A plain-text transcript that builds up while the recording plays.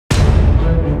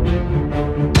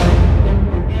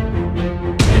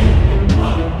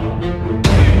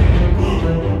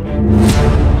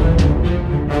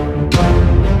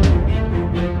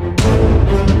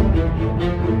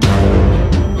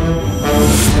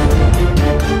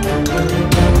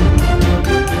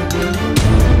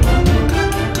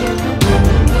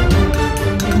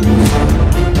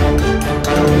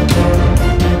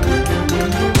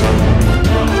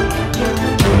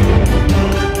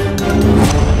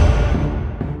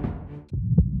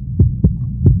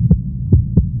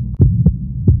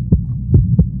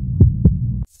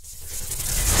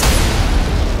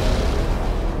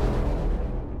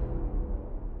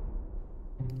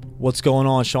What's going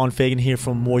on? Sean Fagan here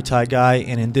from Muay Thai Guy,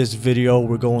 and in this video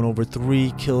we're going over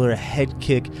 3 killer head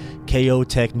kick KO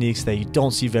techniques that you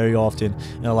don't see very often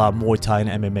in a lot of Muay Thai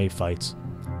and MMA fights.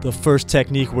 The first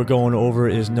technique we're going over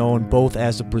is known both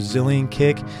as the Brazilian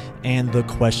kick and the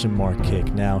question mark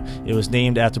kick. Now, it was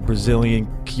named after Brazilian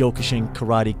Kyokushin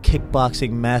karate kickboxing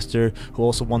master who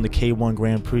also won the K1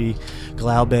 Grand Prix,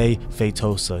 Glaube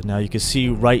Feitosa. Now, you can see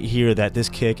right here that this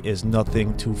kick is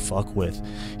nothing to fuck with.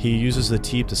 He uses the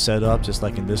teep to set up, just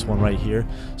like in this one right here.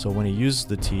 So when he uses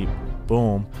the teep,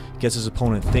 boom, gets his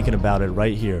opponent thinking about it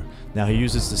right here. Now he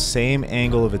uses the same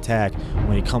angle of attack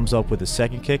when he comes up with the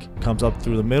second kick, comes up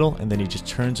through the middle, and then he just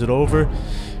turns it over.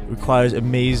 It requires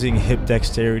amazing hip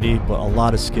dexterity, but a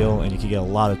lot of skill, and you can get a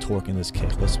lot of torque in this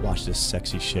kick. Let's watch this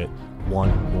sexy shit one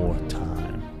more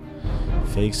time.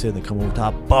 Fakes it, then come over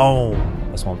top, boom!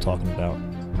 That's what I'm talking about.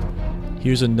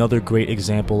 Here's another great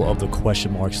example of the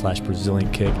question mark /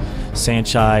 Brazilian kick.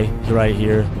 Sanchai, right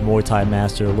here, Muay Thai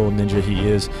master, a little ninja he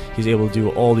is. He's able to do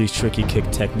all these tricky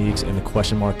kick techniques, and the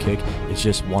question mark kick is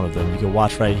just one of them. You can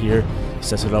watch right here. He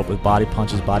sets it up with body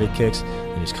punches, body kicks,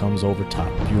 and just comes over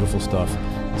top. Beautiful stuff.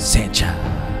 Sanchai.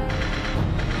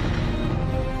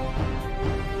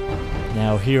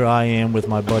 Now here I am with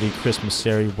my buddy Chris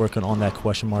Masseri working on that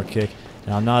question mark kick.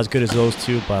 Now, I'm not as good as those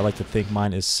two, but I like to think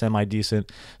mine is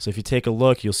semi-decent. So if you take a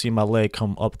look, you'll see my leg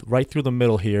come up right through the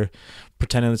middle here,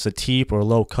 pretending it's a teep or a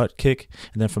low cut kick.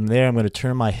 And then from there, I'm going to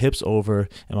turn my hips over,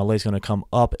 and my leg's going to come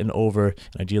up and over,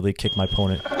 and ideally kick my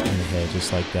opponent in the head,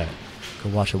 just like that. Go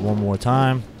watch it one more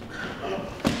time.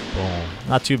 Boom.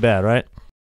 Not too bad, right?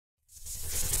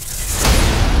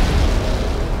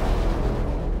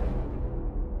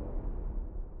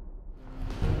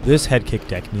 This head kick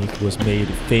technique was made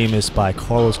famous by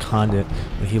Carlos Condit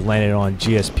when he landed on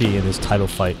GSP in his title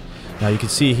fight. Now you can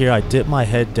see here I dip my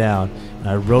head down and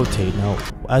I rotate. Now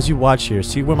as you watch here,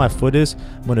 see where my foot is?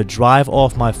 I'm going to drive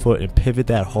off my foot and pivot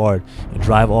that hard and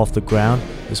drive off the ground.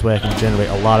 This way I can generate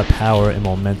a lot of power and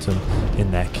momentum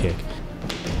in that kick.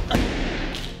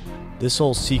 This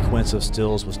whole sequence of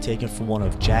stills was taken from one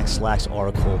of Jack Slack's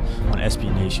article on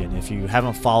SB Nation. If you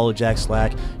haven't followed Jack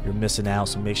Slack, you're missing out,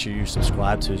 so make sure you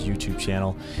subscribe to his YouTube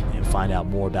channel and find out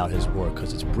more about his work,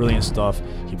 because it's brilliant stuff.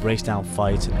 He breaks down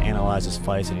fights and analyzes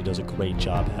fights, and he does a great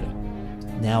job at it.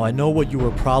 Now, I know what you were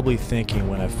probably thinking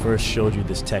when I first showed you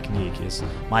this technique is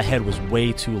my head was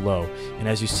way too low. And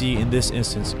as you see in this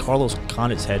instance, Carlos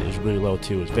Condit's head is really low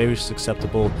too. It's very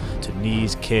susceptible to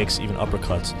knees, kicks, even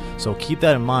uppercuts. So keep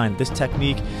that in mind. This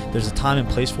technique, there's a time and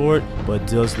place for it, but it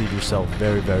does leave yourself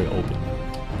very, very open.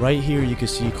 Right here, you can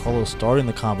see Carlos starting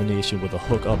the combination with a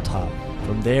hook up top.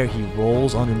 From there, he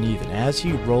rolls underneath, and as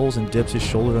he rolls and dips his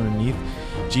shoulder underneath,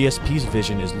 GSP's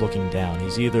vision is looking down.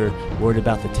 He's either worried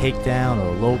about the takedown or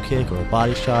a low kick or a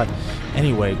body shot.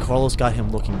 Anyway, Carlos got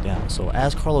him looking down. So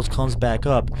as Carlos comes back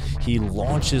up, he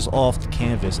launches off the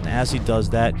canvas, and as he does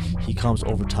that, he comes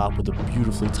over top with a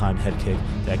beautifully timed head kick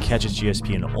that catches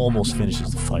GSP and almost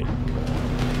finishes the fight.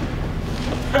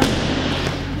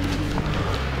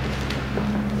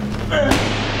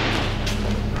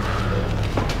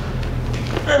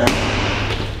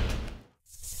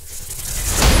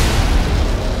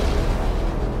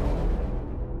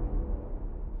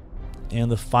 And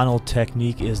the final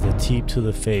technique is the teep to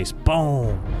the face.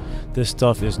 Boom! This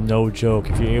stuff is no joke.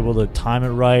 If you're able to time it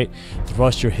right,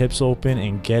 thrust your hips open,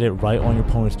 and get it right on your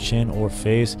opponent's chin or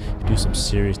face, you do some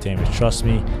serious damage. Trust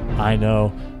me, I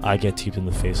know. I get teeped in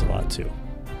the face a lot too.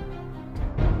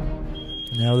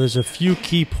 Now, there's a few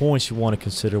key points you want to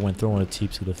consider when throwing a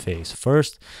teep to the face.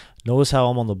 First, notice how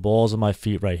I'm on the balls of my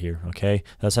feet right here, okay?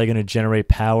 That's how you're going to generate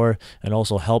power and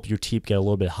also help your teep get a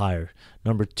little bit higher.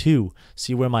 Number 2,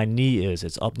 see where my knee is.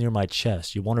 It's up near my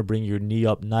chest. You want to bring your knee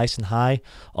up nice and high.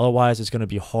 Otherwise, it's going to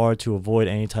be hard to avoid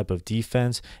any type of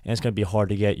defense, and it's going to be hard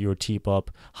to get your teep up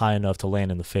high enough to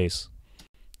land in the face.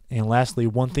 And lastly,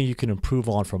 one thing you can improve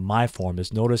on from my form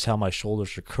is notice how my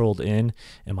shoulders are curled in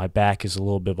and my back is a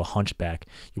little bit of a hunchback.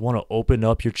 You want to open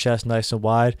up your chest nice and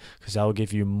wide, because that will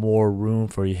give you more room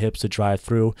for your hips to drive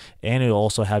through, and it'll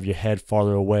also have your head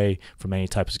farther away from any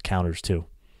types of counters too.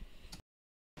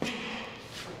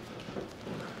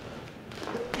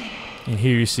 And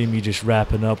here you see me just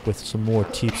wrapping up with some more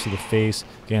teeps to the face,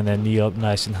 getting that knee up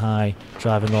nice and high,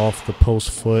 driving off the post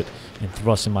foot and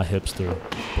thrusting my hips through.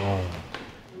 Boom.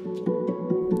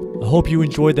 I hope you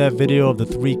enjoyed that video of the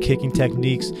 3 kicking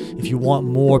techniques. If you want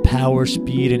more power,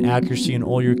 speed, and accuracy in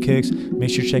all your kicks, make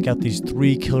sure to check out these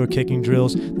 3 killer kicking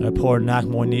drills that are part of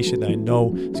Muay Nation that I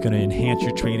know is going to enhance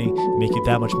your training and make you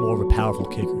that much more of a powerful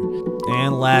kicker.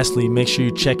 And lastly, make sure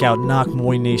you check out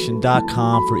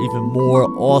knockmuaynation.com for even more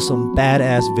awesome,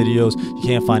 badass videos you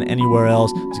can't find anywhere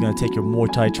else. It's going to take your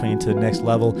Muay Thai training to the next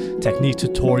level. Technique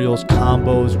tutorials,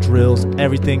 combos, drills,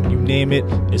 everything, you name it,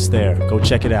 it's there. Go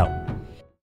check it out.